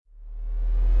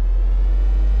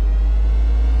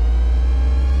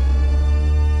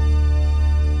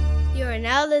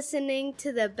listening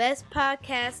to the best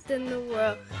podcast in the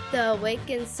world, The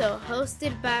Awakened Soul,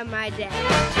 hosted by my dad.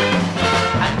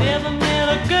 I never met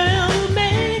a girl who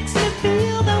makes me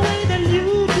feel the way that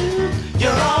you do. You're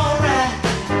alright.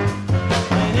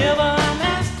 Whenever I'm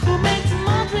asked who makes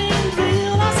my dreams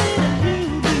real, I say that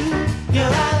you do.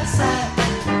 You're outside.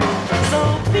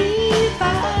 So be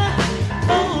fine.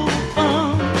 Oh,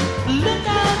 look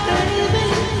out, baby,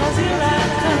 'cause here I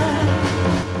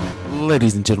come.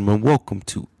 Ladies and gentlemen, welcome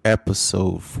to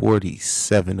episode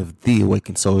 47 of The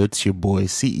Awakened Soul. It's your boy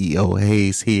CEO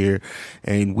Hayes here,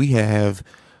 and we have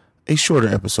a shorter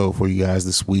episode for you guys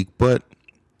this week, but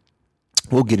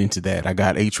we'll get into that. I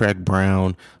got A-Track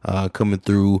Brown coming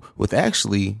through with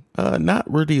actually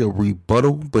not really a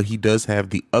rebuttal, but he does have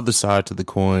the other side to the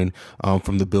coin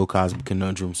from the Bill Cosby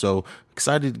conundrum. So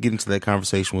excited to get into that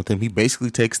conversation with him. He basically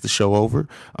takes the show over.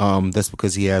 That's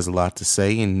because he has a lot to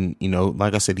say. And, you know,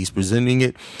 like I said, he's presenting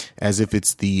it as if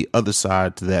it's the other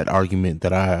side to that argument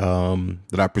that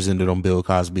I presented on Bill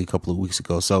Cosby a couple of weeks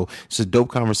ago. So it's a dope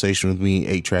conversation with me,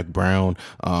 A-Track Brown.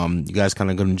 You guys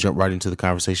kind of going to jump right into the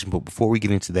conversation. But before we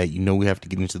get into that, you know, we have to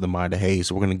get into the mind of Hayes.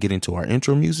 So we're going to get into our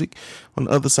intro music. On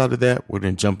the other side of that, we're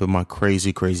going to jump in my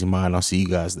crazy mind. I'll see you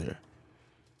guys there.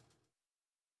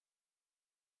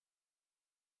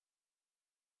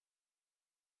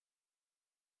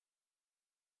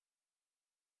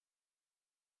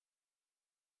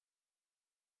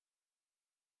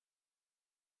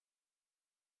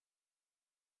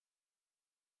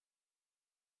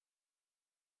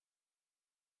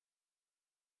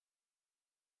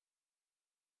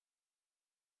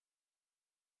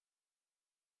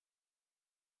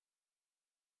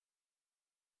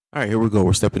 All right, here we go.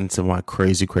 We're stepping into my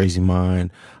crazy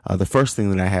mind. The first thing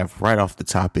that I have right off the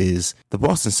top is the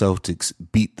Boston Celtics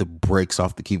beat the brakes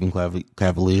off the Cleveland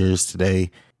Cavaliers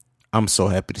today. I'm so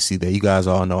happy to see that. You guys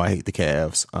all know I hate the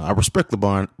Cavs. I respect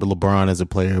LeBron as a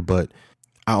player, but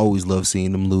I always love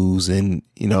seeing them lose. And,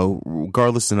 you know,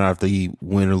 regardless of if they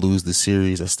win or lose the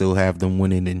series, I still have them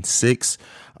winning in 6.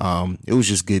 It was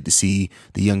just good to see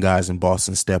the young guys in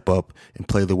Boston step up and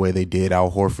play the way they did.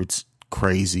 Al Horford's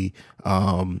crazy.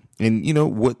 And you know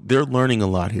what, they're learning a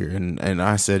lot here. And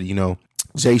I said, you know,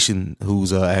 Jason,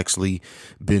 who's actually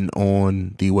been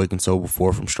on The Awakened Soul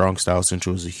before from Strong Style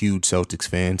Central, is a huge Celtics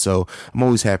fan. So I'm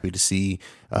always happy to see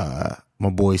my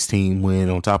boys' team win.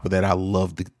 On top of that, I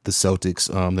love the Celtics.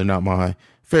 They're not my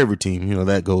favorite team. You know,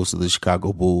 that goes to the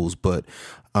Chicago Bulls, but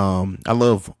I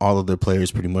love all of their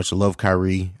players pretty much. I love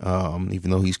Kyrie,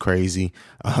 even though he's crazy.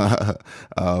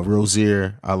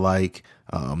 Rozier, I like.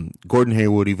 Gordon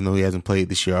Hayward, even though he hasn't played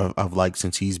this year, I've liked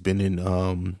since he's been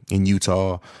in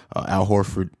Utah. Al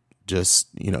Horford, just,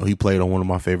 you know, he played on one of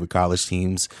my favorite college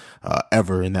teams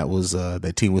ever, and that was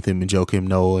that team with him and Joakim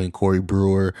Noah and Corey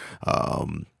Brewer,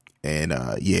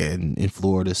 in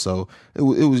Florida. So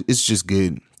it's just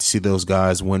good to see those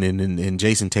guys winning, and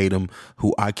Jason Tatum,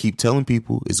 who I keep telling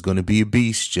people is going to be a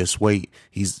beast. Just wait.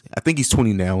 I think he's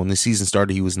 20 now. When the season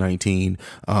started, he was 19.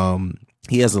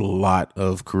 He has a lot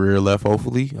of career left,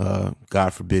 hopefully.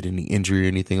 God forbid any injury or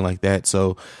anything like that.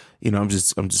 So, you know, I'm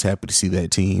just happy to see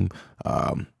that team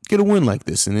get a win like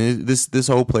this. And this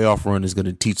whole playoff run is going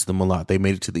to teach them a lot. They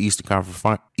made it to the Eastern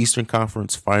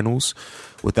Conference Finals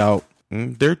without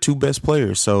their 2 best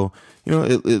players. So, you know,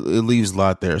 it leaves a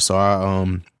lot there. So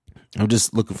I'm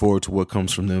just looking forward to what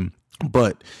comes from them.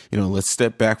 But, you know, let's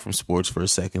step back from sports for a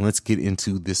second. Let's get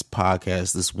into this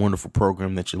podcast, this wonderful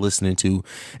program that you're listening to.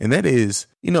 And that is,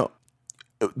 you know,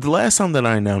 the last time that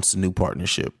I announced a new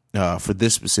partnership for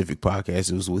this specific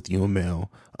podcast, it was with UML.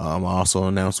 I also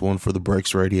announced one for the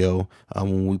Breaks Radio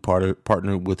when we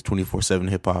partnered with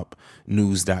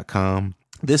 247hiphopnews.com.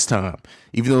 This time,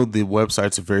 even though the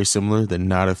websites are very similar, they're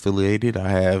not affiliated. I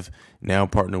have now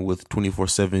partnered with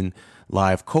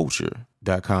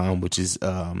 247liveculture.com, which is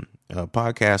a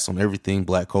podcast on everything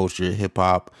Black culture, hip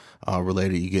hop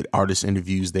related. You get artist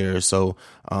interviews there. So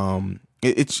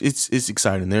it's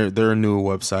exciting. They're a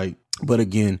newer website, but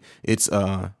again, it's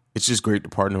just great to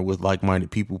partner with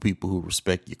like-minded people who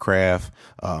respect your craft.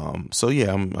 So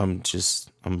yeah, I'm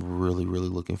really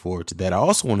looking forward to that. I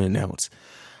also want to announce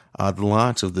the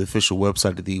launch of the official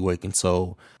website of The Awakened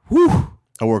Soul. Whew!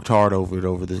 I worked hard over it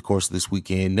over the course of this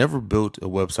weekend. Never built a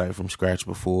website from scratch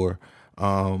before.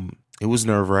 It was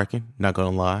nerve-wracking, not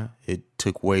gonna lie. It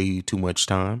took way too much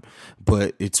time,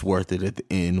 but it's worth it at the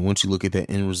end. Once you look at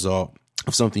that end result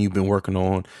of something you've been working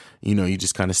on, you know, you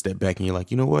just kind of step back and you're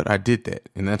like, you know what, I did that.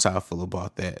 And that's how I feel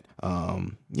about that.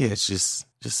 It's just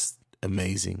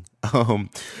amazing.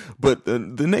 But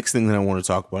the next thing that I want to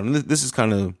talk about, and this is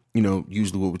kind of,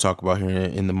 usually what we talk about here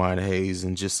in the Mind of Hayes,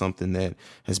 and just something that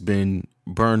has been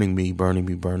burning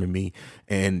me.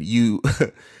 And you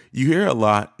hear a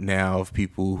lot now of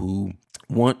people who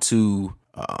want to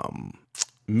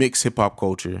mix hip hop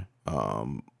culture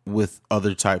with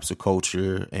other types of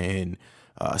culture, and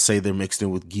say they're mixed in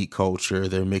with geek culture,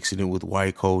 they're mixing it with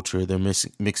white culture, they're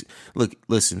Look,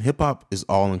 listen, hip hop is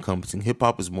all encompassing. Hip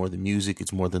hop is more than music.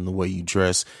 It's more than the way you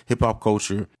dress. Hip hop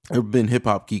culture, there have been hip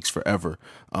hop geeks forever.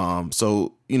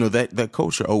 So, that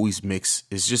culture always mix.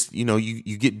 It's just,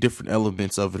 you get different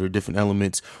elements of it, or different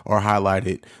elements are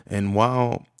highlighted. And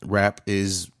while rap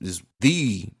is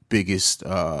the biggest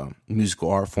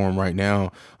musical art form right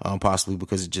now, possibly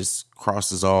because it just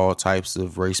crosses all types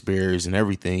of race barriers and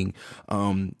everything.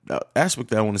 The aspect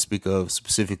that I want to speak of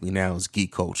specifically now is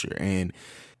geek culture. And,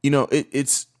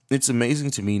 it's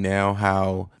amazing to me now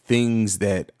how things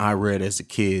that I read as a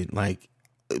kid, like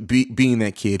being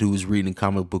that kid who was reading a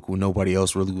comic book when nobody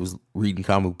else really was reading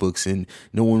comic books and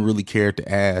no one really cared to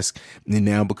ask. And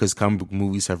now, because comic book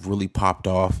movies have really popped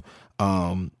off,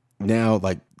 now,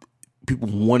 like, people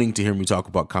wanting to hear me talk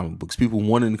about comic books, people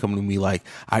wanting to come to me like,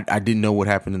 I didn't know what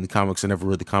happened in the comics. I never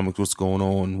read the comics. What's going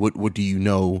on? What do you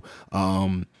know?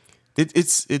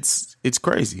 It's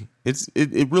crazy.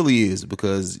 It really is,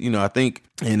 because, I think,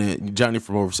 and Johnny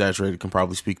from Oversaturated can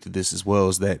probably speak to this as well,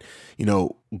 is that,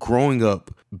 growing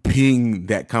up being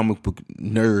that comic book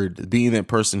nerd, being that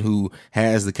person who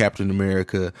has the Captain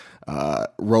America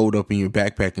rolled up in your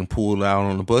backpack and pulled out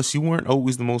on the bus, you weren't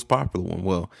always the most popular one.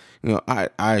 Well,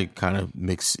 I kind of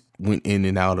went in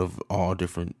and out of all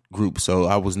different groups, so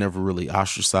I was never really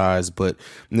ostracized, but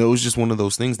it was just one of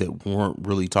those things that weren't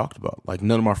really talked about. Like,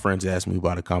 none of my friends asked me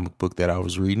about a comic book that I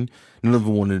was reading. None of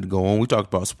them wanted to go on. We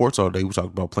talked about sports all day. We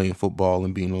talked about playing football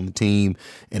and being on the team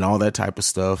and all that type of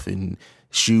stuff, and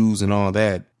shoes and all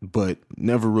that, but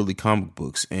never really comic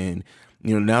books. And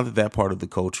now that part of the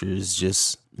culture is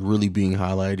just really being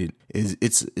highlighted,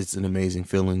 it's an amazing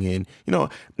feeling. And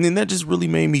and that just really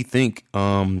made me think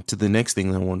to the next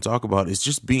thing that I want to talk about, is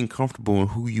just being comfortable in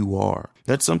who you are.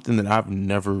 That's something that I've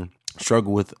never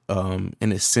struggled with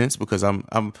in a sense, because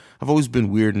I've always been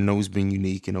weird and always been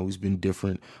unique and always been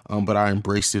different, but I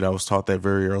embraced it. I was taught that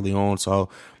very early on, so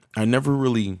I never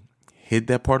really hid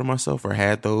that part of myself or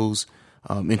had those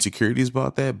insecurities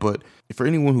about that. But for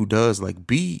anyone who does, like,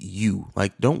 be you.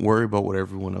 Like, don't worry about what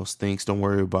everyone else thinks. Don't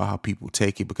worry about how people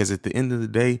take it, because at the end of the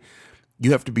day,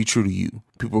 you have to be true to you.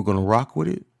 People are going to rock with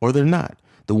it, or they're not.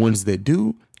 The ones that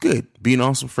do, good. Be an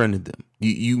awesome friend to them.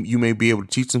 You may be able to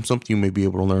teach them something. You may be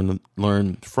able to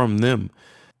learn from them.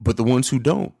 But the ones who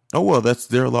don't, oh well, that's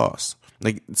their loss.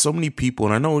 Like, so many people,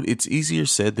 and I know it's easier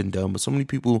said than done, but so many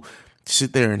people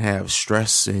sit there and have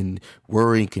stress and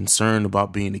worry and concern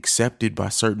about being accepted by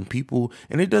certain people,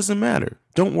 and it doesn't matter.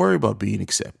 Don't worry about being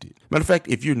accepted. Matter of fact,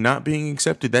 if you're not being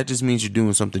accepted, that just means you're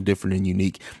doing something different and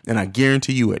unique. And I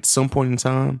guarantee you, at some point in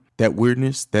time, that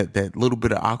weirdness, that little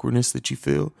bit of awkwardness that you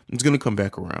feel, it's going to come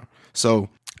back around. So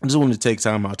I just wanted to take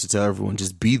time out to tell everyone,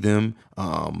 just be them,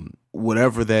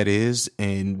 whatever that is,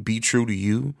 and be true to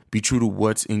you. Be true to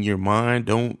what's in your mind.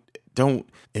 Don't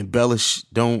embellish,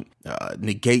 don't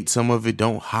negate some of it,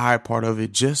 don't hide part of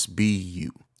it. Just be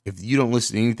you. If you don't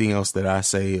listen to anything else that I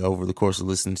say over the course of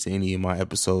listening to any of my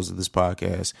episodes of this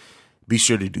podcast, be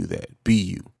sure to do that. Be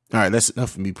you. All right, that's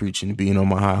enough of me preaching and being on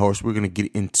my high horse. We're going to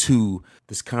get into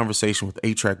this conversation with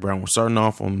A-Track Brown. We're starting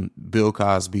off on Bill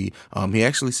Cosby. He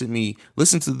actually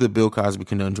listened to the Bill Cosby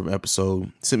Conundrum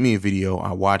episode, sent me a video.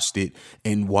 I watched it.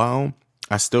 And while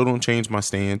I still don't change my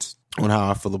stance on how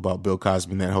I feel about Bill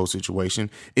Cosby and that whole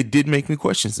situation, it did make me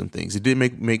question some things. It did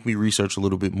make me research a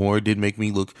little bit more. It did make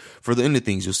me look further into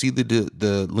things. You'll see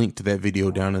the link to that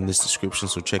video down in this description,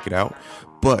 so check it out.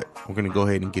 But we're going to go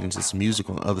ahead and get into some music.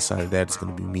 On the other side of that, it's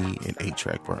going to be me and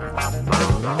A-Track Brown.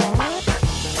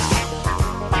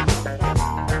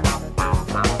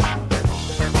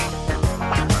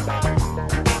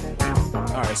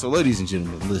 So, ladies and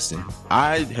gentlemen, listen,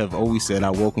 I have always said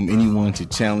I welcome anyone to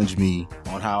challenge me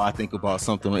on how I think about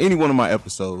something on any one of my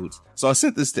episodes. So I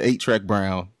sent this to 8-Track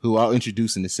Brown, who I'll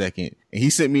introduce in a second. And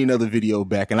he sent me another video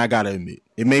back, and I got to admit,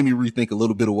 it made me rethink a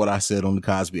little bit of what I said on the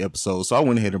Cosby episode. So I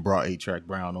went ahead and brought 8-Track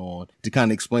Brown on to kind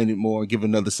of explain it more, give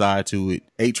another side to it.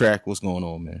 8-Track, what's going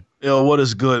on, man? Yo, what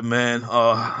is good, man?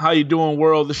 How you doing,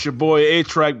 world? This your boy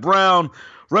 8-Track Brown,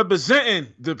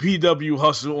 representing the PW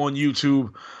Hustle on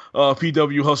YouTube.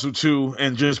 PW Hustle 2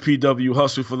 and just PW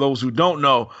Hustle. For those who don't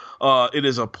know, it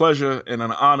is a pleasure and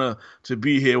an honor to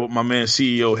be here with my man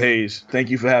CEO Hayes. Thank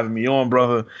you for having me on,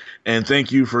 brother, and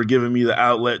thank you for giving me the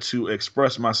outlet to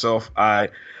express myself. I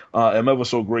I'm ever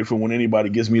so grateful when anybody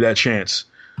gives me that chance.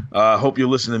 I hope you're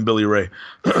listening, Billy Ray.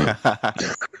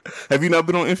 Have you not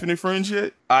been on Infinite Fringe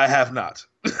yet? I have not.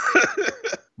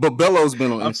 But Bello's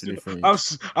been on Infinite Fringe.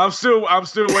 I'm still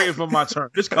waiting for my turn.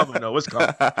 It's coming though. It's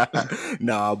coming.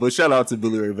 Nah, but shout out to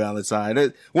Billy Ray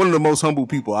Valentine. One of the most humble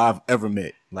people I've ever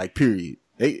met. Like, period.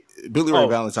 Billy Ray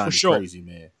Valentine is crazy,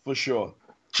 man. For sure.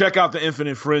 Check out the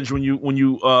Infinite Fringe when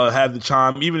you have the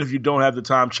time. Even if you don't have the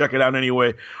time, check it out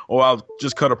anyway, or I'll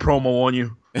just cut a promo on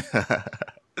you.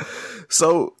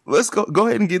 So let's go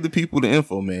ahead and give the people the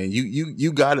info, man.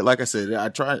 You got it. Like I said, I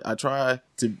try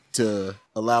to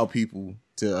allow people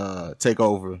to take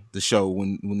over the show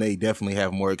when they definitely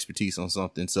have more expertise on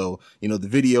something. So, the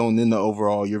video and then the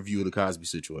overall, your view of the Cosby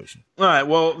situation. All right.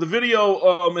 Well, the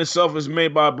video itself is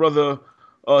made by a brother.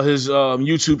 His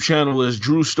YouTube channel is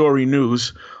Drew Story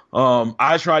News.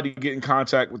 I tried to get in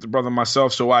contact with the brother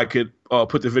myself so I could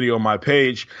put the video on my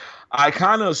page. I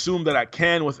kind of assumed that I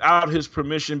can without his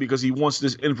permission because he wants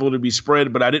this info to be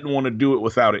spread, but I didn't want to do it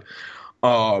without it.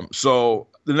 So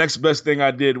the next best thing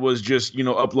I did was just,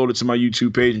 upload it to my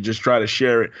YouTube page and just try to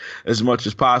share it as much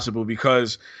as possible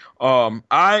because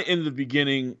I, in the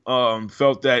beginning,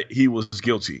 felt that he was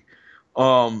guilty.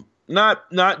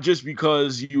 Not just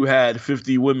because you had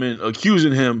 50 women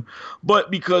accusing him, but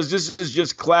because this is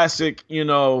just classic,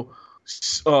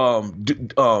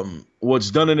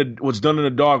 what's done in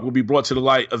the dark will be brought to the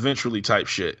light eventually type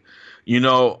shit.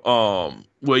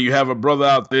 Where you have a brother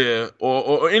out there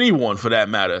or anyone for that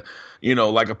matter,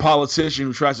 like a politician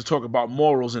who tries to talk about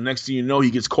morals and next thing you know,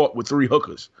 he gets caught with 3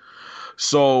 hookers.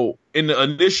 So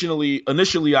initially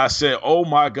I said, oh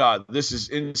my God, this is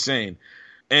insane.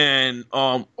 And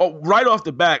right off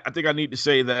the bat, I think I need to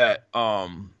say that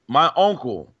my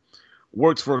uncle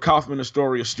worked for Kaufman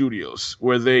Astoria Studios,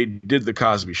 where they did the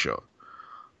Cosby Show.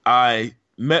 I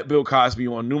met Bill Cosby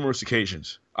on numerous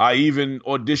occasions. I even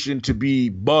auditioned to be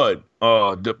Bud,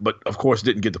 but of course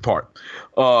didn't get the part.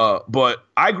 But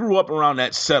I grew up around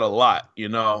that set a lot,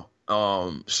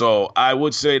 So I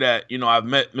would say that, I've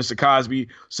met Mr. Cosby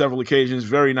several occasions.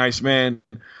 Very nice man.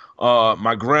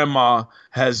 My grandma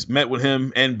has met with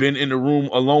him and been in the room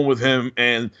alone with him.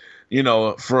 And,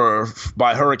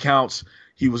 by her accounts,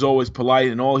 he was always polite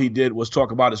and all he did was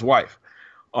talk about his wife.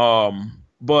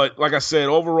 But like I said,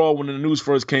 overall, when the news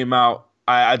first came out,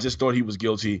 I just thought he was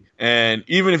guilty. And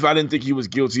even if I didn't think he was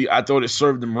guilty, I thought it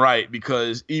served him right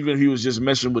because even if he was just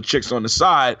messing with chicks on the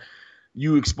side,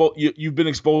 you've been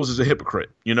exposed as a hypocrite,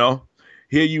 Here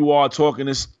you are talking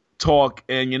this talk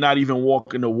and you're not even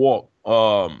walking the walk.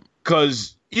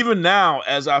 Because even now,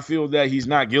 as I feel that he's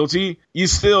not guilty, you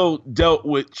still dealt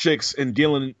with chicks and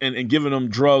dealing and giving them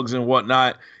drugs and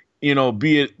whatnot,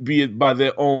 be it by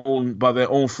their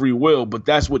own free will. But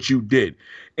that's what you did.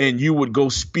 And you would go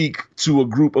speak to a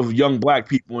group of young black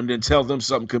people and then tell them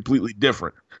something completely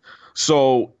different.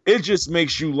 So it just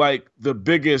makes you like the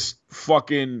biggest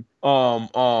fucking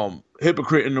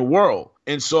hypocrite in the world.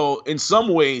 And so in some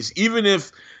ways, even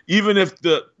if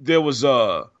there was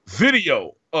a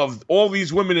video of all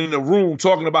these women in the room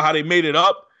talking about how they made it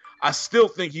up, I still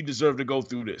think he deserved to go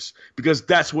through this because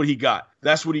that's what he got.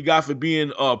 That's what he got for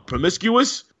being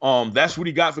promiscuous. That's what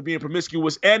he got for being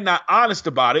promiscuous and not honest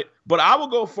about it. But I will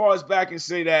go far as back and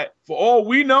say that for all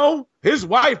we know, his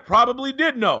wife probably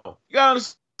did know. You gotta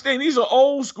understand, these are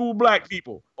old school black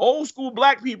people, old school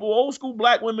black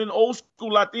women, old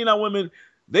school Latina women.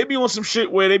 They be on some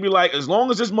shit where they be like, as long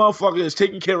as this motherfucker is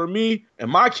taking care of me and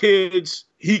my kids,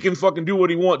 he can fucking do what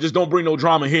he wants. Just don't bring no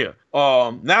drama here.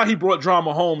 Now he brought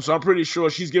drama home, so I'm pretty sure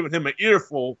she's giving him an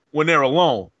earful when they're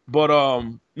alone. But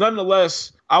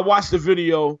nonetheless, I watched the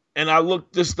video and I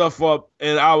looked this stuff up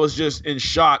and I was just in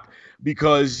shock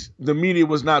because the media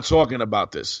was not talking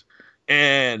about this.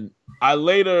 And I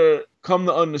later come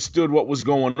to understood what was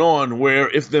going on, where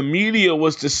if the media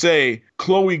was to say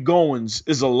Chloe Goins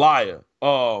is a liar,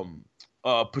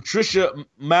 Patricia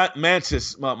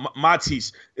Matisse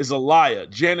is a liar,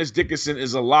 Janice Dickinson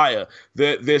is a liar,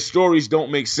 their stories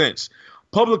don't make sense,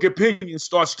 public opinion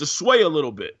starts to sway a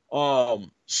little bit.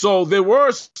 So there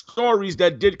were stories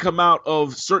that did come out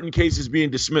of certain cases being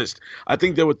dismissed. I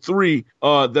think there were 3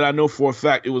 that I know for a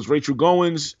fact. It was Rachel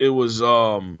Goins. It was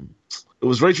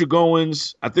Rachel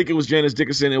Goins. I think it was Janice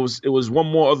Dickinson. It was one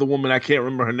more other woman. I can't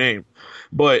remember her name,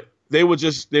 but they were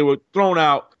thrown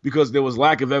out because there was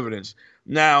lack of evidence.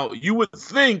 Now, you would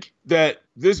think that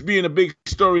this being a big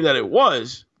story that it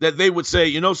was, that they would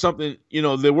say, something,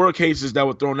 there were cases that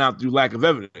were thrown out through lack of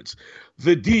evidence.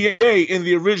 The DA in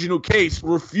the original case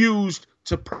refused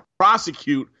to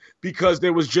prosecute because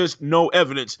there was just no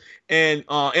evidence. And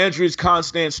Andrea's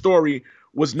Constant's story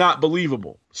was not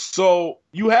believable. So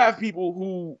you have people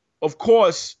who, of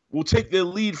course, will take their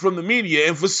lead from the media.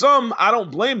 And for some, I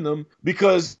don't blame them,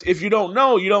 because if you don't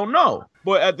know, you don't know.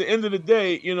 But at the end of the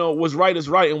day, you know, what's right is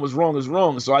right and what's wrong is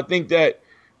wrong. So I think that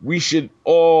we should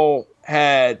all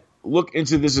look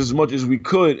into this as much as we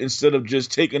could instead of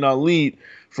just taking our lead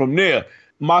from there.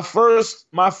 My first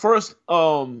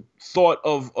thought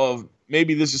of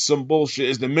maybe this is some bullshit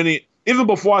is the minute, even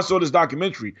before I saw this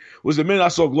documentary, was the minute I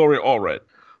saw Gloria Allred.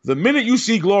 The minute you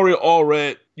see Gloria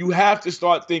Allred, you have to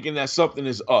start thinking that something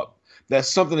is up, that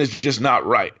something is just not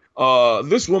right.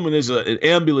 This woman is an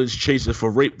ambulance chaser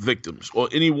for rape victims, or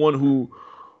anyone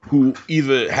who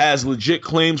either has legit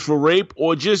claims for rape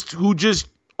or just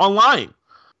are lying.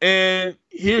 And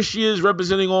here she is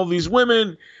representing all these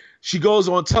women. She goes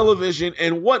on television,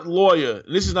 and what lawyer,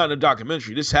 and this is not in a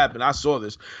documentary, this happened, I saw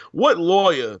this, what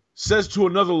lawyer says to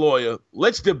another lawyer,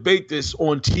 let's debate this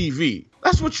on TV?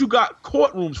 That's what you got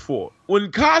courtrooms for.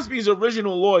 When Cosby's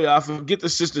original lawyer, I forget the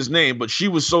sister's name, but she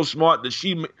was so smart that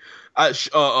she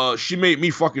made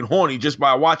me fucking horny just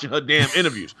by watching her damn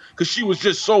interviews, because she was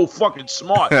just so fucking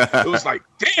smart. It was like,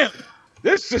 damn,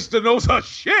 this sister knows her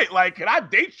shit. Like, can I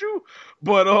date you?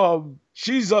 But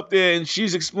she's up there and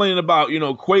she's explaining about, you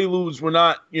know, Quaaludes were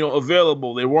not, you know,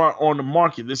 available. They weren't on the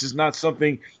market. This is not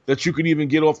something that you could even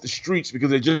get off the streets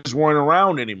because they just weren't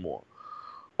around anymore.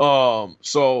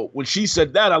 So when she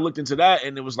said that, I looked into that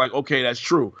and it was like, okay, that's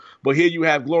true. But here you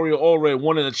have Gloria Allred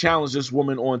wanting to challenge this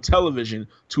woman on television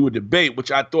to a debate,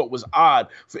 which I thought was odd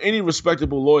for any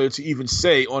respectable lawyer to even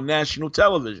say on national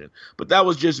television. But that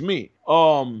was just me.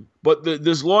 But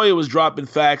this lawyer was dropping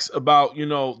facts about, you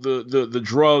know, the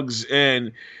drugs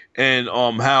and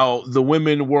how the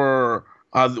women were,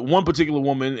 one particular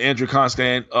woman, Andrea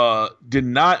Constant, did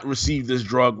not receive this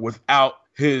drug without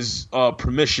his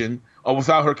permission, or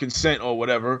without her consent or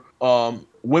whatever.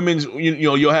 Women's, you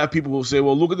know, you'll have people who say,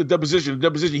 well, look at the deposition. The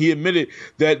deposition, he admitted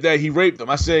that he raped them.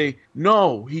 I say,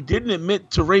 no, he didn't admit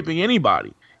to raping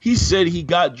anybody. He said he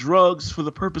got drugs for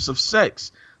the purpose of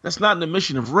sex. That's not an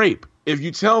admission of rape. If you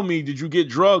tell me, did you get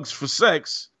drugs for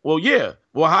sex? Well, yeah.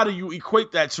 Well, how do you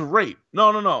equate that to rape?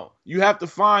 No. You have to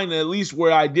find at least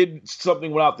where I did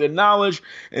something without their knowledge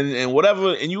and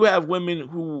whatever. And you have women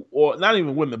who, or not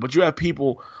even women, but you have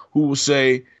people who will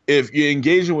say, if you're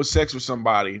engaging with sex with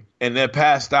somebody and they're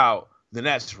passed out, then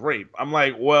that's rape. I'm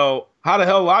like, well, how the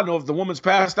hell do I know if the woman's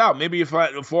passed out? Maybe for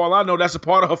all I know, that's a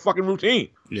part of her fucking routine.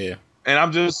 Yeah. And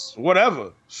I'm just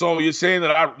whatever. So you're saying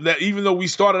that even though we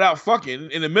started out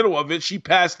fucking, in the middle of it, she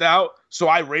passed out, so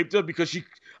I raped her because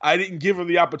I didn't give her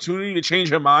the opportunity to change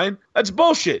her mind? That's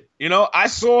bullshit. You know, I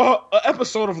saw an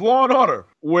episode of Law and Order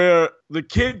where the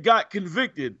kid got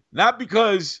convicted, not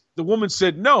because the woman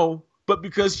said no, but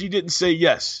because she didn't say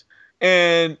yes.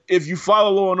 And if you follow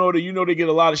Law and Order, you know they get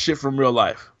a lot of shit from real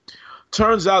life.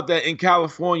 Turns out that in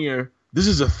California, this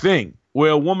is a thing where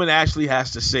a woman actually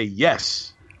has to say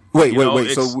yes. Wait.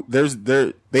 So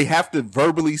they have to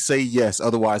verbally say yes,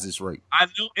 otherwise it's rape. I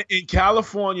know in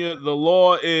California, the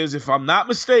law is, if I'm not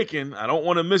mistaken, I don't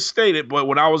want to misstate it, but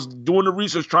when I was doing the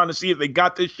research trying to see if they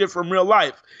got this shit from real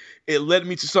life, it led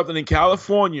me to something in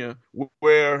California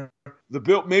where the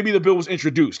bill was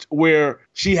introduced, where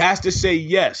she has to say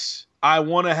yes, I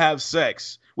want to have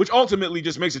sex, which ultimately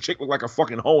just makes a chick look like a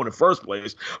fucking hoe in the first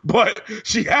place. But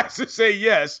she has to say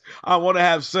yes, I want to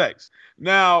have sex.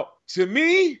 Now, to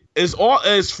me, as far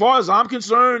as I'm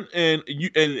concerned,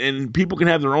 and people can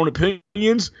have their own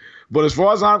opinions, but as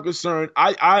far as I'm concerned,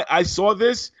 I saw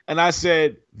this and I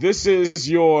said, this is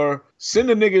your send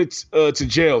a nigga to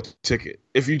jail ticket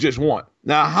if you just want.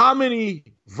 Now, how many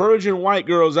virgin white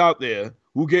girls out there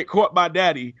who get caught by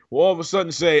daddy will all of a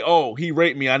sudden say, oh, he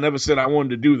raped me, I never said I wanted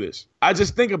to do this? I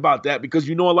just think about that because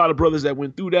you know a lot of brothers that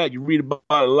went through that. You read about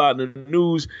it a lot in the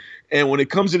news. And when it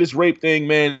comes to this rape thing,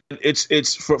 man, it's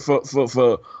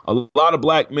for a lot of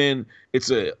black men, it's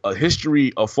a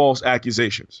history of false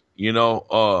accusations, you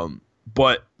know?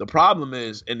 But the problem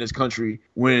is in this country,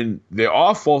 when there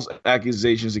are false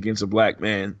accusations against a black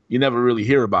man, you never really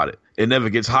hear about it. It never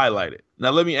gets highlighted.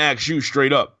 Now, let me ask you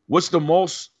straight up. What's the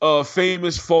most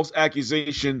famous false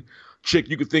accusation chick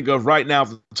you could think of right now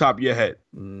from the top of your head?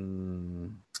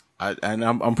 I'm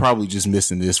probably just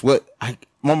missing this.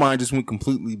 My mind just went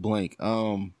completely blank.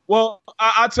 Well,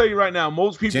 I'll tell you right now.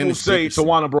 Most people will say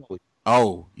Tawana Brawley.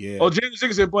 Oh, yeah. Oh, Janet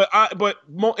Dickinson. But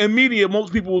in media,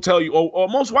 most people will tell you, or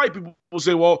most white people will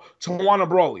say, well, Tawana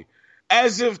Brawley.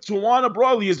 As if Tawana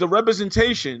Brawley is the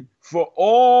representation for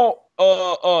all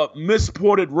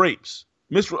misreported rapes,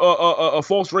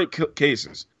 false rape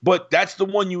cases. But that's the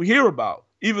one you hear about.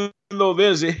 even though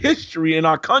there's a history in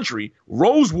our country,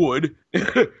 Rosewood,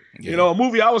 you know, a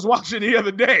movie I was watching the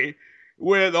other day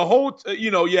where the whole,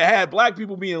 you know, you had black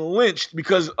people being lynched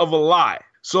because of a lie.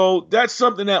 So that's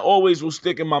something that always will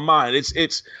stick in my mind.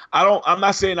 I'm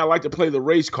not saying I like to play the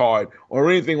race card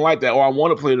or anything like that, or I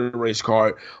want to play the race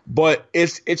card, but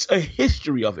it's a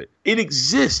history of it. It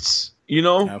exists, you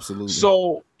know? Absolutely.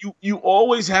 So you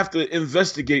always have to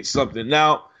investigate something.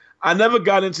 Now, I never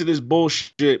got into this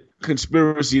bullshit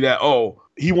conspiracy that, oh,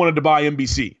 he wanted to buy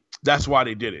NBC. That's why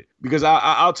they did it. Because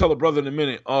I'll tell a brother in a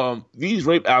minute, these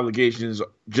rape allegations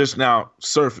just now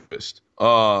surfaced.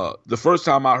 The first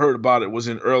time I heard about it was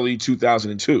in early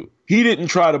 2002. He didn't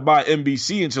try to buy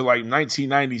NBC until like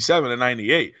 1997 and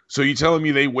 98. So you telling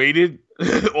me they waited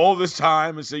all this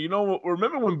time and said, you know what,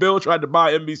 remember when Bill tried to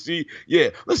buy NBC? Yeah,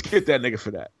 let's get that nigga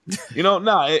for that. You know,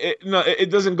 it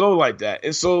doesn't go like that.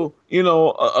 And so, you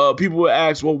know, people would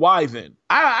ask, well, why then?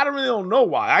 I really don't know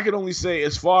why. I can only say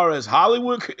as far as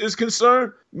Hollywood is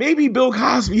concerned, maybe Bill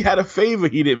Cosby had a favor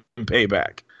he didn't pay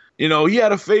back. You know, he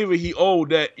had a favor he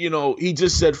owed that, you know, he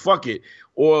just said, fuck it.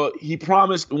 Or he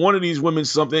promised one of these women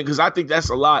something, because I think that's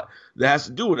a lot that has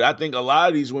to do with it. I think a lot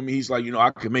of these women, he's like, you know,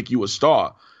 I could make you a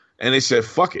star. And they said,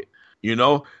 fuck it. You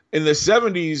know, in the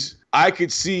 70s, I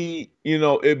could see, you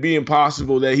know, it being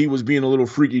possible that he was being a little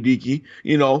freaky deaky,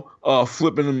 you know,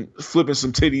 flipping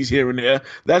some titties here and there.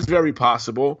 That's very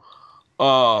possible.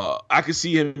 I could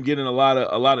see him getting a lot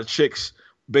of chicks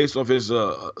based off his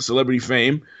celebrity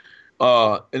fame.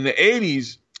 In the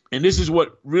 80s, and this is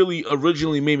what really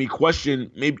originally made me question,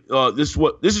 maybe this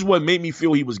is what made me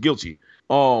feel he was guilty.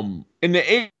 In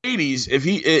the 80s, if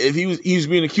he was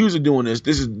being accused of doing this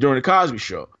is during the Cosby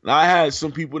Show. And I had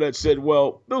some people that said,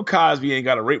 well, Bill Cosby ain't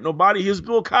got to rape nobody. Here's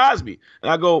Bill Cosby.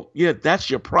 And I go, yeah, that's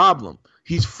your problem.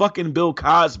 He's fucking Bill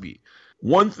Cosby.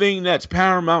 One thing that's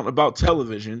paramount about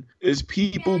television is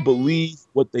people believe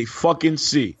what they fucking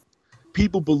see.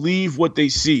 People believe what they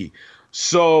see.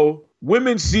 So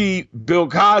women see Bill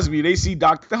Cosby, they see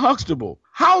Dr. Huxtable.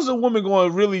 How's a woman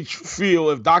going to really feel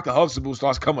if Dr. Huxtable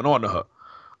starts coming on to her?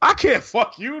 I can't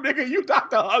fuck you, nigga. You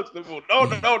Dr. Huxtable.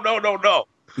 No.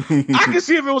 I can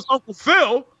see if it was Uncle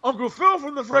Phil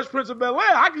from the Fresh Prince of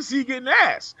Bel-Air, I can see getting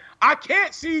ass. I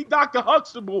can't see Dr.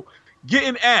 Huxtable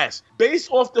getting ass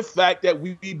based off the fact that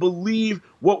we believe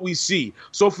what we see.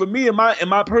 So for me, in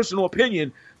my personal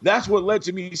opinion, that's what led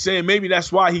to me saying maybe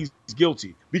that's why he's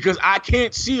guilty. Because I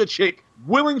can't see a chick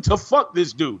willing to fuck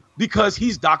this dude because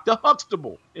he's Dr.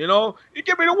 Huxtable. You know, you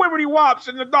give me the Wibbity Wops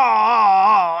and the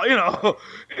dog, you know,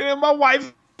 and my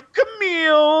wife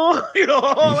Camille, you know,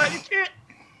 like you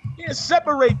can't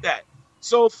separate that.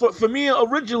 So for me,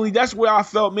 originally, that's where I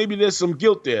felt maybe there's some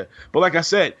guilt there. But like I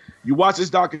said, you watch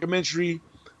this documentary,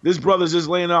 this brother's just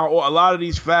laying out a lot of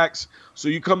these facts. So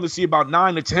you come to see about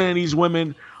 9 to 10 of these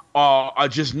women are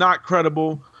just not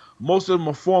credible. Most of them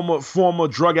are former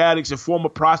drug addicts and former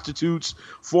prostitutes,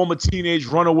 former teenage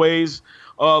runaways.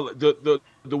 The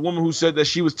woman who said that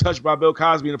she was touched by Bill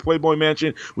Cosby in a Playboy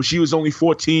Mansion when she was only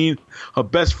 14, her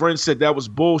best friend said that was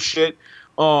bullshit.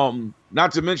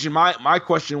 Not to mention my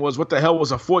question was, what the hell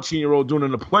was a 14-year-old doing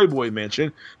in the Playboy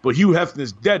Mansion? But Hugh Hefner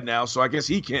is dead now, so I guess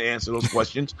he can't answer those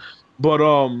questions. But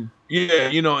yeah,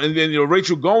 you know, and then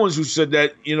Rachel Goins, who said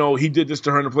that, you know, he did this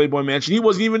to her in the Playboy Mansion. He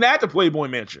wasn't even at the Playboy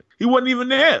Mansion. He wasn't even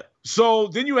there. So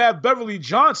then you have Beverly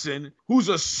Johnson, who's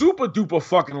a super duper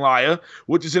fucking liar,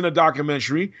 which is in a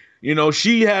documentary. You know,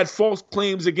 she had false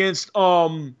claims against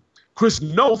Chris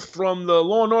Noth from the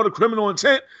Law and Order Criminal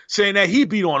Intent, saying that he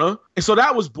beat on her. And so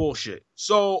that was bullshit.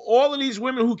 So all of these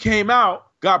women who came out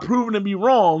got proven to be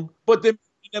wrong, but they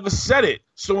never said it.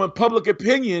 So in public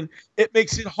opinion, it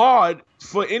makes it hard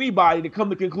for anybody to come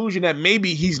to the conclusion that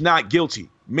maybe he's not guilty.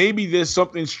 Maybe there's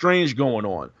something strange going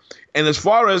on. And as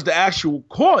far as the actual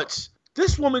courts,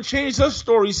 this woman changed her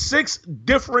story 6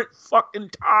 different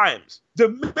fucking times. The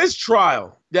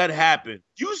mistrial that happened.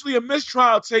 Usually a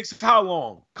mistrial takes how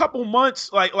long? Couple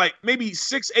months, like maybe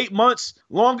 6-8 months,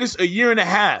 longest a year and a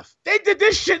half. They did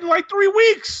this shit in like 3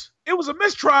 weeks. It was a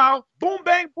mistrial, boom,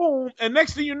 bang, boom, and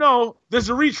next thing you know, there's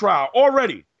a retrial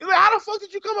already. You're like, how the fuck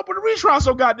did you come up with a retrial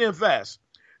so goddamn fast?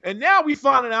 And now we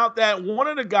finding out that one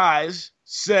of the guys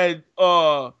said,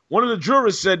 one of the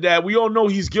jurors said that we all know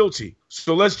he's guilty.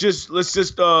 So let's just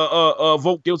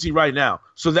vote guilty right now.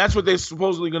 So that's what they're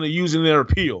supposedly going to use in their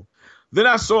appeal. Then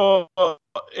I saw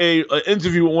an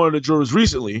interview with one of the jurors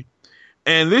recently,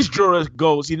 and this juror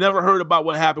goes, he never heard about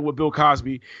what happened with Bill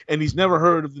Cosby, and he's never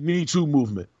heard of the Me Too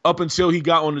movement up until he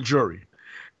got on the jury.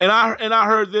 And I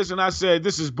heard this, and I said,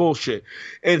 this is bullshit.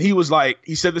 And he was like,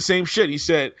 he said the same shit. He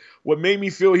said, what made me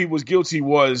feel he was guilty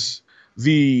was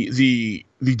the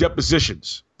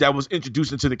depositions that was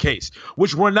introduced into the case,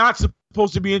 which were not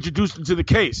supposed to be introduced into the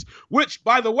case, which,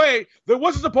 by the way, there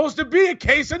wasn't supposed to be a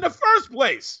case in the first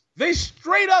place. They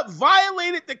straight up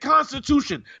violated the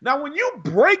Constitution. Now, when you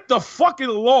break the fucking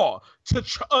law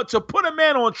to put a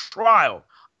man on trial,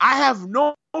 I have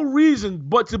no reason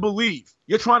but to believe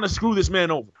you're trying to screw this man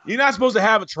over. You're not supposed to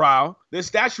have a trial. There's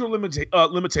statute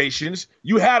of limitations.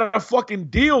 You had a fucking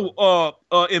deal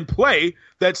in play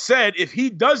that said if he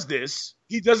does this,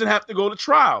 he doesn't have to go to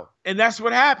trial. And that's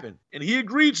what happened. And he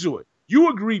agreed to it. You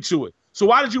agreed to it. So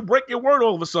why did you break your word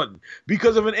all of a sudden?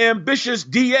 Because of an ambitious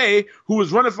DA who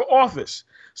was running for office.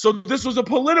 So this was a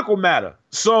political matter.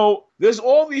 So there's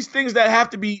all these things that have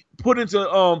to be put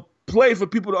into play for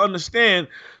people to understand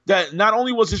that not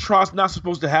only was this trial not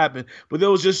supposed to happen, but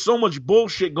there was just so much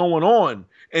bullshit going on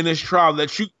in this trial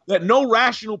that no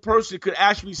rational person could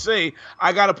actually say,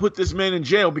 I got to put this man in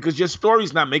jail because your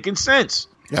story's not making sense.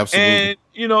 Absolutely. And,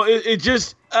 you know, it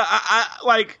just,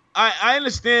 I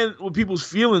understand what people's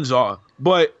feelings are,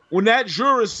 but when that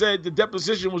juror said the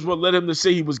deposition was what led him to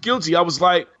say he was guilty, I was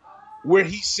like, where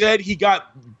he said he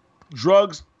got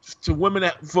drugs to women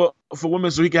for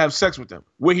women so he could have sex with them,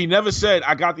 where he never said,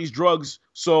 I got these drugs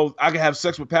so I can have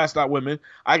sex with passed out women.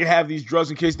 I can have these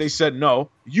drugs in case they said no.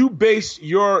 You base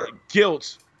your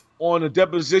guilt on a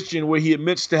deposition where he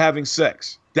admits to having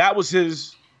sex. That was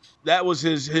his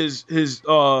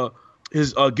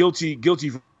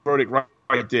guilty verdict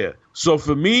right there. So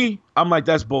for me, I'm like,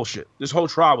 that's bullshit. This whole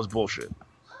trial was bullshit.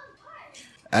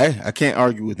 I can't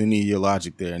argue with any of your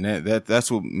logic there, and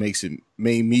that's what made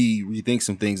me rethink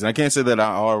some things. And I can't say that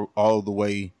I all the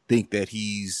way think that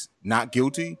he's not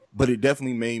guilty, but it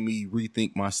definitely made me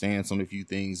rethink my stance on a few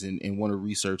things and want to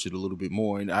research it a little bit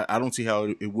more. And I don't see how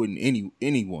it wouldn't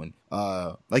anyone.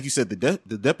 Like you said,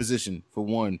 the deposition for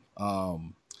one,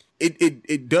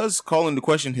 it does call into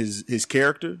question his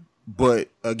character. But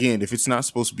again, if it's not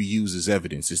supposed to be used as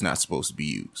evidence, it's not supposed to be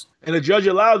used. And the judge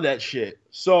allowed that shit.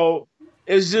 So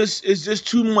it's just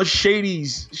too much shady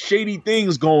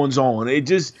things going on.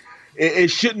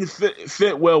 It shouldn't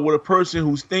fit well with a person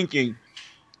who's thinking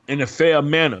in a fair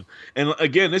manner. And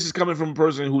again, this is coming from a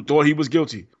person who thought he was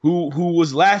guilty, who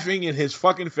was laughing in his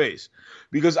fucking face.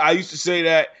 Because I used to say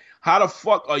that, how the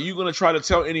fuck are you going to try to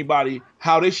tell anybody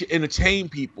how they should entertain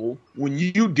people when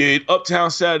you did Uptown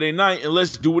Saturday Night and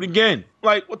Let's Do It Again?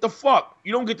 Like, what the fuck?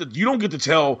 You don't get to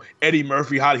tell Eddie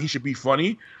Murphy how he should be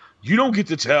funny. You don't get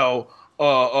to tell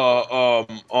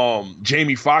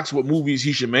Jamie Foxx what movies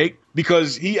he should make,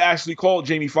 because he actually called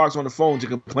Jamie Foxx on the phone to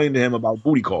complain to him about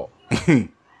booty call.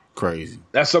 Crazy.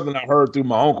 That's something I heard through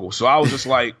my uncle. So I was just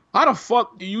like, how the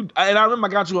fuck do you? And I remember I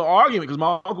got into an argument because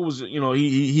my uncle was, you know,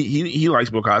 he likes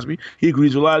Bill Cosby. He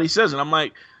agrees with a lot he says. And I'm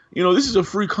like, you know, this is a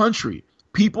free country.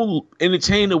 People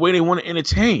entertain the way they want to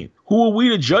entertain. Who are we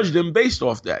to judge them based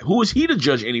off that? Who is he to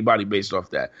judge anybody based off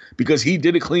that? Because he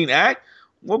did a clean act?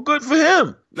 Well, good for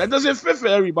him. That doesn't fit for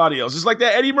everybody else. It's like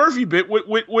that Eddie Murphy bit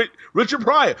with Richard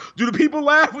Pryor. Do the people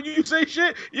laugh when you say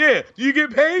shit? Yeah. Do you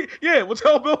get paid? Yeah. Well,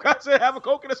 tell Bill Cosby to have a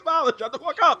Coke and a smile and shut the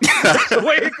fuck up. That's the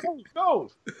way it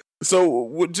goes.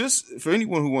 So, just for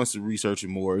anyone who wants to research it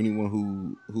more,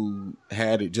 anyone who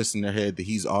had it just in their head that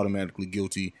he's automatically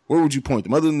guilty, where would you point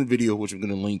them? Other than the video, which I'm going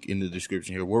to link in the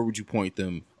description here, where would you point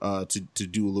them to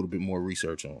do a little bit more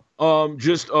research on?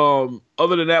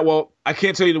 Other than that, well, I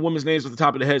can't tell you the women's names off the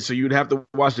top of the head, so you'd have to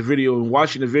watch the video. And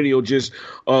watching the video, just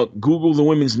Google the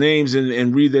women's names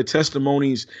and read their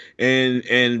testimonies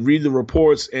and read the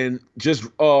reports, and just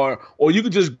or you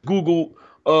could just Google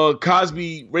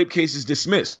Cosby rape cases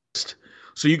dismissed,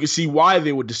 so you can see why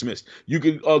they were dismissed. You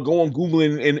could go on Google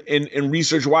and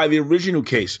research why the original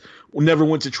case never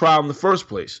went to trial in the first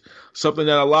place. Something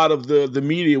that a lot of the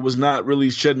media was not really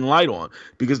shedding light on,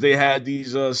 because they had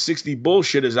these 60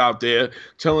 bullshitters out there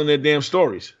telling their damn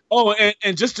stories. Oh,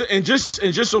 and just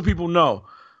so people know,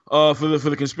 for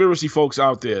the conspiracy folks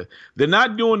out there, they're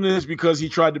not doing this because he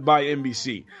tried to buy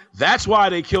NBC. That's why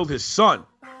they killed his son.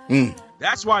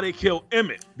 That's why they killed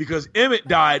Emmett, because Emmett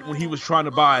died when he was trying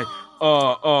to buy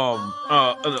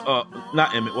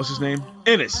not Emmett, what's his name?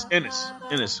 Ennis.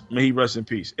 May he rest in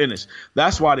peace. Ennis.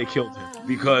 That's why they killed him,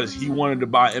 because he wanted to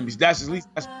buy NBC. That's my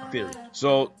theory.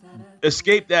 So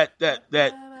escape that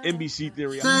NBC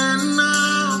theory. Calling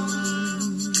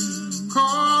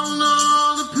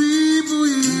all the people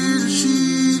here to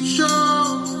sheet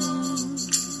show.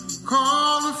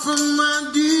 Calling for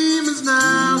my demons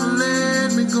now to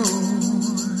let me go.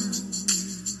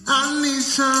 I need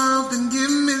something,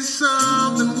 give me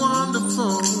something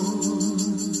wonderful.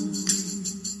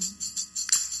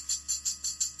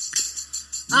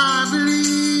 I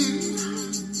believe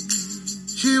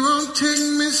she won't take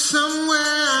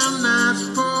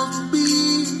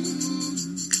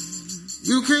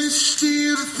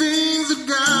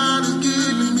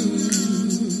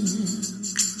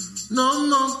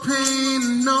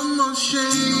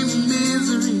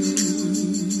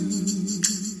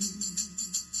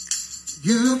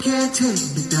You can't take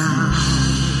me down.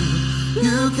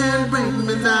 You can't bring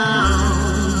me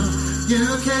down. You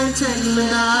can't take me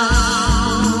down.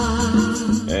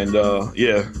 And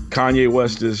yeah, Kanye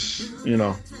West is,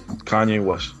 Kanye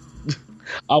West.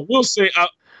 I will say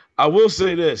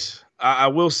this. I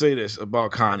will say this about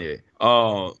Kanye.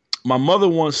 My mother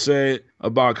once said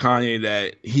about Kanye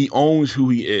that he owns who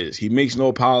he is. He makes no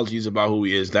apologies about who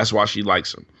he is. That's why she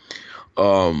likes him.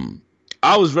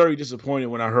 I was very disappointed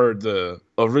when I heard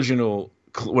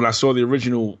when I saw the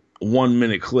original 1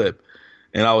 minute clip,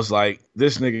 and I was like,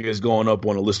 this nigga is going up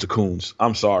on a list of coons.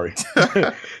 I'm sorry.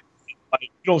 Like,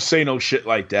 you don't say no shit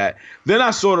like that. Then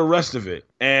I saw the rest of it,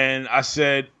 and I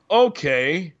said,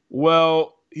 okay,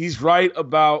 well, he's right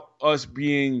about us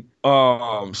being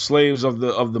slaves of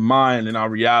the mind and our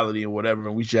reality and whatever,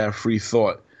 and we should have free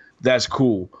thought. That's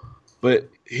cool. But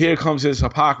here comes his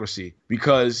hypocrisy,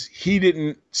 because he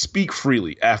didn't speak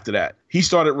freely after that. He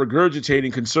started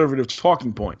regurgitating conservative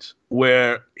talking points,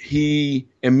 where he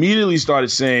immediately started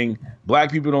saying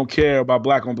black people don't care about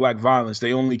black on black violence.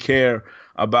 They only care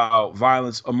about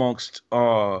violence amongst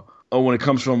when it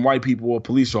comes from white people or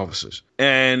police officers.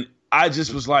 And I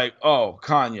just was like, oh,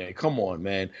 Kanye, come on,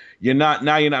 man. You're not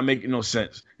making no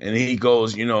sense. And he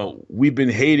goes, we've been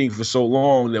hating for so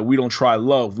long that we don't try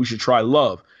love. We should try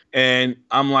love. And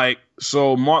I'm like,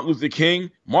 so Martin Luther King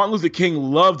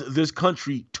loved this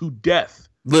country to death.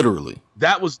 Literally.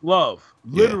 That was love.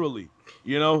 Literally.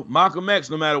 Yeah. Malcolm X,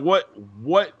 no matter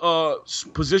what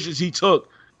positions he took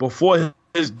before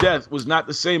his death, was not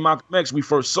the same Malcolm X we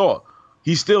first saw.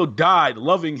 He still died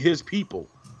loving his people.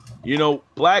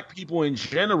 Black people in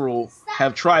general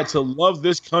have tried to love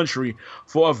this country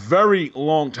for a very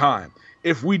long time.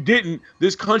 If we didn't,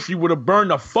 this country would have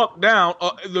burned the fuck down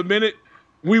the minute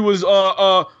we was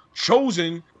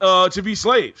chosen to be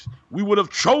slaves. We would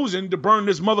have chosen to burn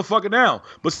this motherfucker down.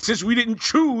 But since we didn't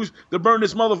choose to burn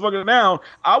this motherfucker down,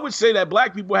 I would say that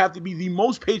black people have to be the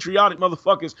most patriotic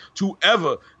motherfuckers to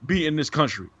ever be in this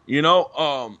country.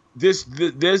 There's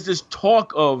this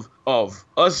talk of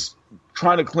us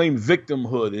trying to claim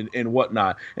victimhood and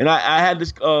whatnot. And I had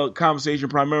this conversation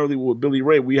primarily with Billy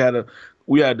Ray. We had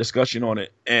a discussion on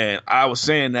it, and I was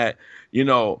saying that,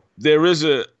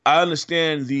 I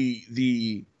understand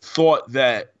the thought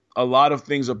that a lot of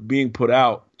things are being put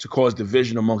out to cause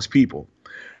division amongst people,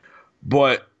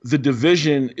 but the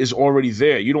division is already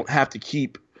there. You don't have to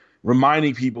keep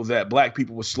reminding people that black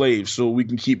people were slaves so we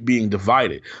can keep being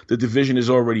divided. The division is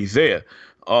already there.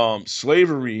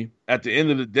 Slavery, at the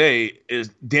end of the day, is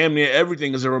damn near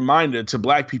everything is a reminder to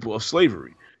black people of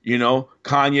slavery.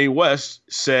 Kanye West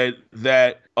said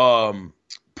that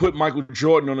put Michael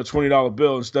Jordan on a $20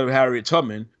 bill instead of Harriet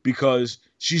Tubman because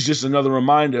she's just another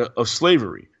reminder of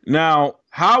slavery. Now,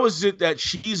 how is it that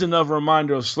she's another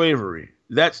reminder of slavery?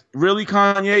 That's really,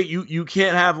 Kanye, you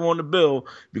can't have her on the bill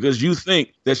because you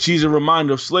think that she's a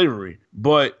reminder of slavery,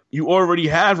 but you already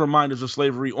have reminders of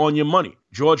slavery on your money.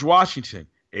 George Washington,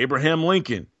 Abraham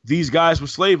Lincoln, these guys were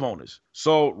slave owners.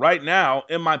 So right now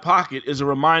in my pocket is a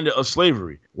reminder of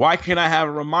slavery. Why can't I have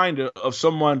a reminder of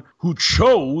someone who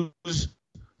chose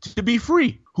to be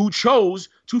free, who chose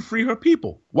to free her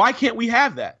people? Why can't we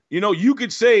have that? You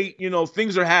could say,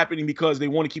 things are happening because they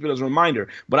want to keep it as a reminder.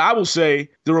 But I will say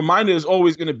the reminder is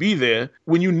always going to be there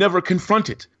when you never confront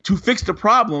it. To fix the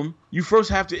problem, you first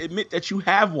have to admit that you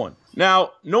have one.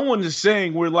 Now, no one is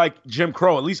saying we're like Jim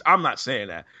Crow. At least I'm not saying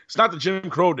that. It's not the Jim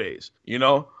Crow days,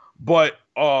 but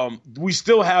we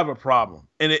still have a problem,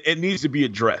 and it needs to be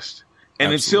addressed.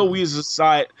 And Absolutely. Until we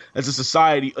as a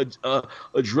society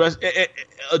address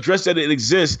that it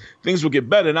exists, things will get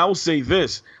better. And I will say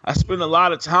this: I spend a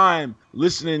lot of time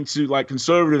listening to like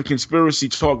conservative conspiracy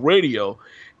talk radio,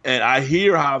 and I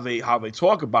hear how they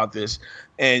talk about this.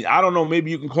 And I don't know, maybe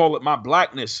you can call it my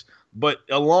blackness, but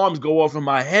alarms go off in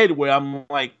my head where I'm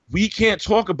like, we can't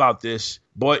talk about this,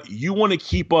 but you want to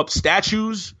keep up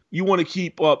statues, you want to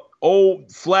keep up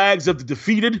old flags of the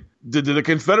defeated. The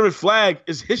Confederate flag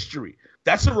is history.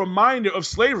 That's a reminder of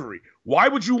slavery. Why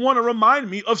would you want to remind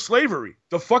me of slavery?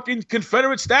 The fucking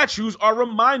Confederate statues are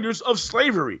reminders of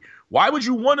slavery. Why would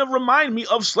you want to remind me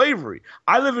of slavery?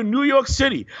 I live in New York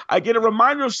City. I get a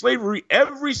reminder of slavery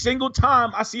every single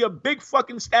time I see a big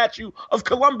fucking statue of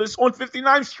Columbus on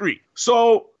 59th Street.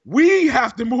 So we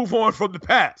have to move on from the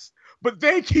past. But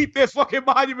they keep their fucking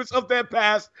monuments of their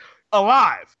past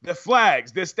alive, their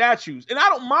flags, their statues. And I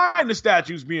don't mind the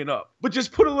statues being up, but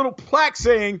just put a little plaque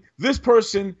saying this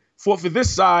person fought for this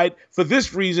side, for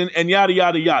this reason, and yada,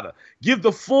 yada, yada. Give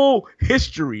the full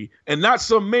history and not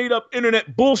some made up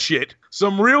internet bullshit,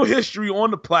 some real history on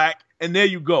the plaque, and there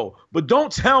you go. But don't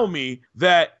tell me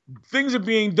that things are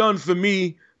being done for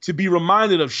me to be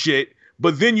reminded of shit,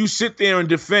 but then you sit there and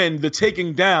defend the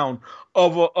taking down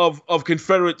of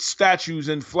Confederate statues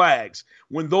and flags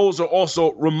when those are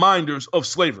also reminders of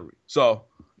slavery. So,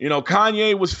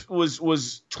 Kanye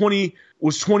was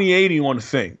 2080 on the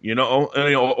thing,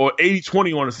 or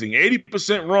 80-20 on the thing.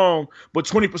 80% wrong, but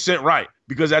 20% right.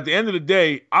 Because at the end of the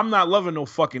day, I'm not loving no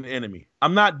fucking enemy.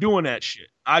 I'm not doing that shit.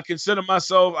 I do consider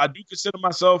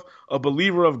myself a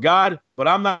believer of God, but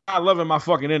I'm not loving my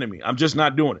fucking enemy. I'm just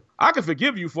not doing it. I can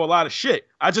forgive you for a lot of shit.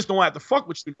 I just don't have to fuck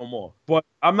with you no more. But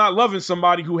I'm not loving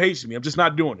somebody who hates me. I'm just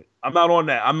not doing it. I'm not on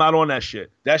that. I'm not on that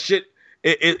shit. That shit,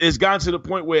 it's gotten to the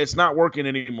point where it's not working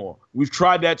anymore. We've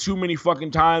tried that too many fucking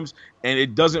times, and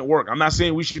it doesn't work. I'm not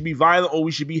saying we should be violent or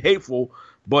we should be hateful,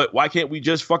 but why can't we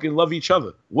just fucking love each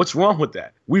other? What's wrong with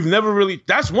that?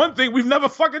 That's one thing we've never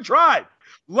fucking tried.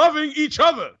 Loving each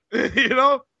other,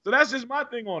 So that's just my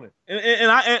thing on it. And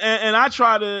I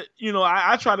try to,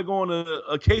 I try to go on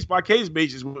a case by case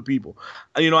basis with people.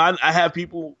 I have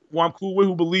people who I'm cool with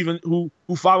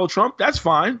who follow Trump. That's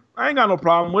fine. I ain't got no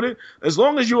problem with it. As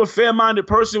long as you're a fair-minded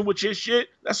person with your shit,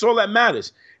 that's all that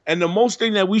matters. And the most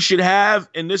thing that we should have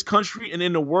in this country and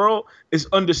in the world is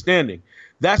understanding.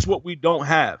 That's what we don't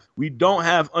have. We don't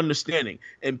have understanding.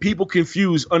 And people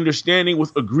confuse understanding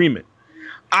with agreement.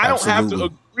 I don't have to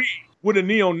agree with a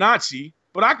neo-Nazi,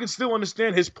 but I can still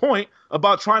understand his point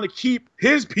about trying to keep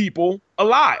his people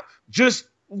alive. Just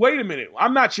wait a minute.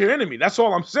 I'm not your enemy. That's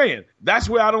all I'm saying. That's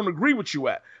where I don't agree with you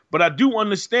at. But I do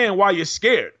understand why you're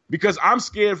scared, because I'm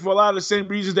scared for a lot of the same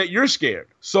reasons that you're scared.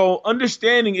 So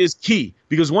understanding is key,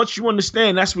 because once you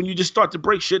understand, that's when you just start to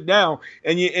break shit down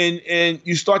and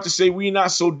you start to say we're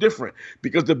not so different.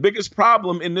 Because the biggest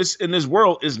problem in this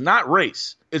world is not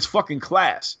race. It's fucking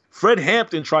class. Fred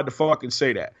Hampton tried to fucking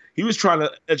say that. He was trying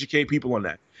to educate people on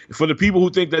that. For the people who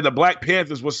think that the Black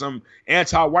Panthers was some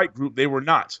anti-white group, they were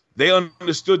not. They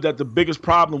understood that the biggest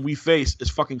problem we face is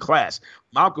fucking class.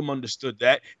 Malcolm understood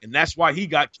that, and that's why he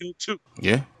got killed too.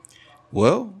 Yeah.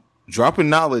 Well, dropping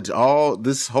knowledge all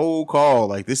this whole call,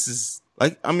 like this is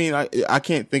like, I mean, I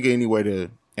can't think of any way to,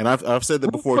 and I've said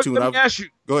that before too. Let me ask you.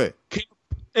 Go ahead.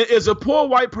 Is a poor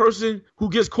white person who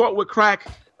gets caught with crack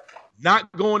not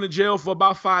going to jail for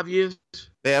about 5 years?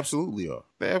 They absolutely are.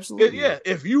 Yeah,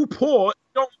 if you poor, it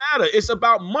don't matter. It's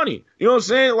about money. You know what I'm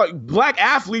saying? Like black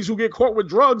athletes who get caught with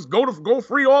drugs go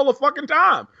free all the fucking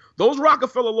time. Those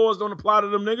Rockefeller laws don't apply to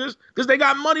them niggas because they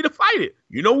got money to fight it.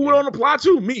 You know who don't apply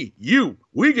to? Me, you.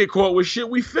 We get caught with shit,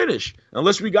 we finish.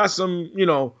 Unless we got some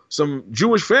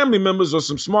Jewish family members or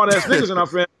some smart ass niggas in our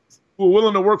family who are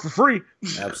willing to work for free.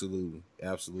 Absolutely.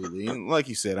 And like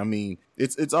you said, I mean,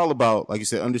 it's all about, like you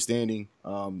said, understanding.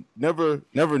 Never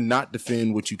not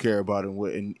defend what you care about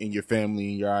and your family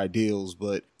and your ideals,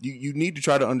 but you need to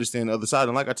try to understand the other side.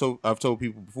 And like I've told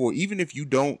people before, even if you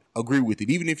don't agree with it,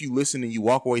 even if you listen and you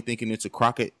walk away thinking it's a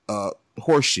Crockett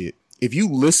horse shit, if you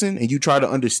listen and you try to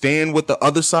understand what the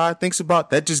other side thinks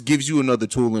about, that just gives you another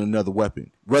tool and another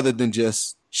weapon, rather than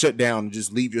just shut down and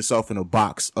just leave yourself in a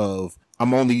box of,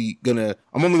 I'm only gonna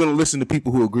listen to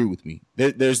people who agree with me.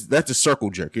 That's a circle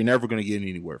jerk. You're never gonna get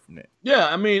anywhere from that. Yeah,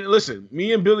 I mean, listen,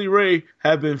 me and Billy Ray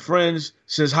have been friends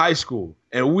since high school,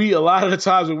 and a lot of the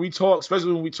times when we talk,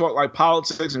 especially when we talk like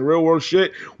politics and real world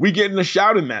shit, we get in the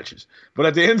shouting matches. But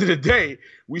at the end of the day,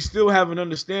 we still have an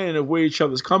understanding of where each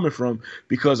other's coming from,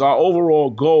 because our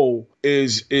overall goal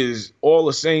is all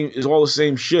the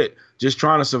same shit. Just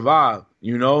trying to survive,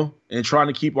 and trying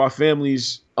to keep our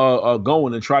families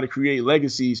going and try to create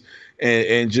legacies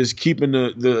and just keeping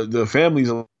the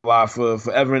families alive for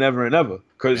forever and ever and ever.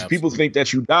 Because people think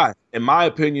that you die. In my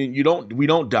opinion, we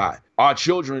don't die. Our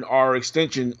children are an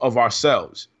extension of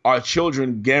ourselves. Our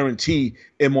children guarantee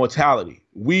immortality.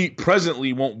 We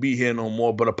presently won't be here no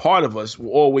more, but a part of us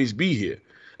will always be here.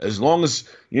 As long as,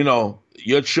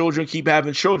 your children keep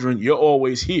having children, you're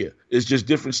always here. It's just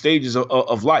different stages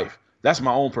of life. That's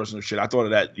my own personal shit. I thought of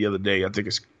that the other day. I think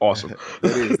it's awesome.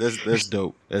 That's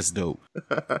dope. That's dope.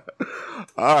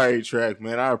 All right, Track,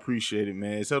 man. I appreciate it,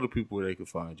 man. Tell the people where they can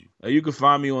find you. You can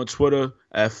find me on Twitter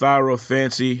at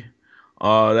FarrahFancy.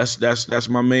 That's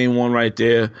my main one right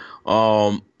there.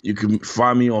 You can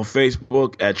find me on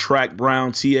Facebook at Track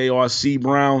Brown, TARC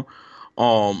Brown.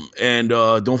 And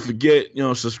don't forget,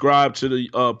 subscribe to the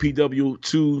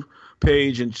PW2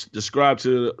 page and subscribe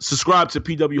to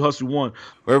PW Hustle 1.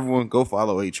 For everyone, go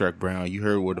follow A-Track Brown. You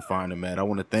heard where to find him at. I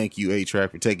want to thank you, A-Track,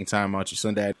 for taking time out your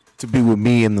Sunday to be with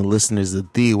me and the listeners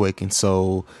of The Awakened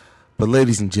Soul. But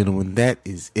ladies and gentlemen, that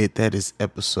is it. That is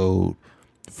episode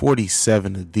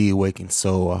 47 of The Awakened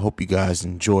Soul. I hope you guys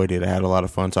enjoyed it. I had a lot of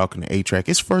fun talking to A-Track.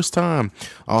 It's first time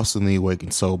also in The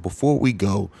Awakened Soul. Before we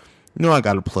go, You know I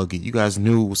gotta plug it. You guys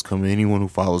knew it was coming. Anyone who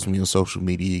follows me on social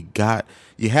media,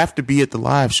 you have to be at the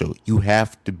live show. You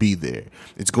have to be there.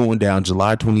 It's going down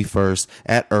July 21st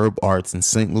at Herb Arts in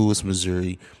St. Louis,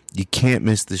 Missouri. You can't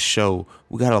miss this show.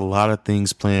 We got a lot of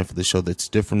things planned for the show that's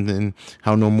different than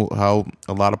how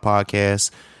a lot of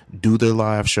podcasts do their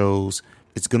live shows.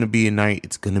 It's gonna be a night.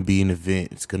 It's gonna be an event.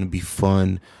 It's gonna be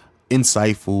fun,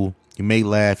 insightful. You may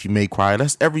laugh, you may cry.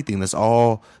 That's everything. That's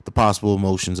all the possible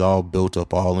emotions, all built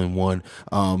up, all in one.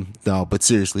 No, but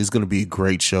seriously, it's going to be a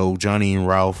great show. Johnny and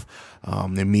Ralph,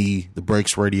 and me, the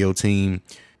Breaks Radio team.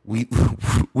 We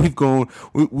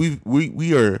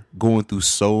are going through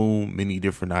so many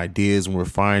different ideas, and we're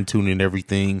fine tuning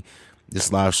everything.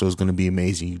 This live show is going to be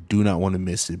amazing. You do not want to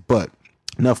miss it. But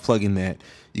enough plugging that.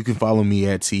 You can follow me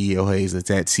at CEO Hayes. That's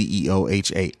at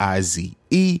CEOHAIZE.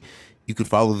 You can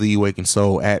follow The Awakened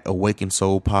Soul at Awakened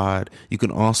Soul Pod. You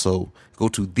can also go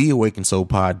to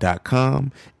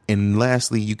theawakenedsoulpod.com. And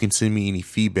lastly, you can send me any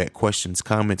feedback, questions,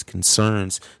 comments,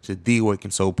 concerns to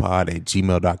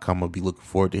theawakenedsoulpod@gmail.com. I'll be looking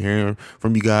forward to hearing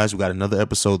from you guys. We got another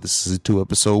episode. This is a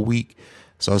 2-episode week.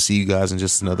 So I'll see you guys in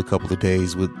just another couple of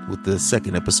days with the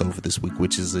second episode for this week,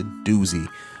 which is a doozy.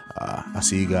 I'll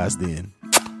see you guys then.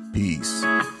 Peace.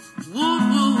 Woo,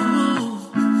 woo, woo.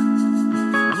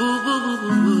 Woo, woo, woo,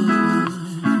 woo, woo.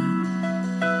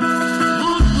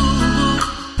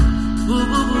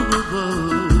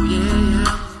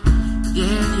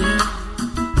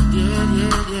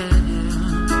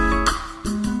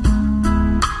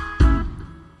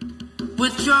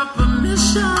 With your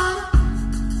permission,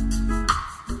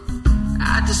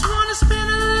 I just want to spend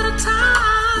a little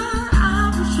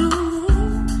time with you.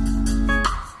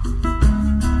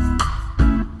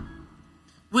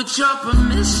 With your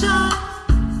permission,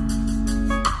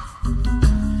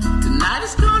 tonight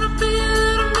is gonna be a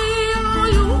little me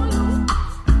on you.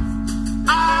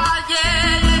 Ah,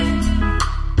 yeah.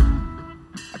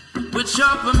 With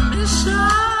your permission,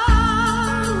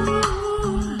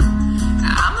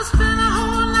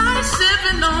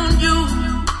 sipping on you.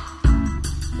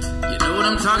 You know what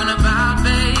I'm talking about,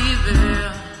 baby.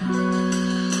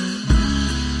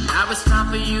 Now it's time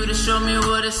for you to show me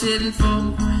what it's hitting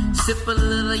for. Sip a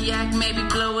little yak, maybe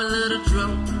blow a little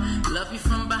dro. Love you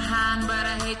from behind, but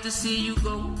I hate to see you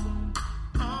go.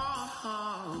 Oh, oh,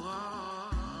 oh.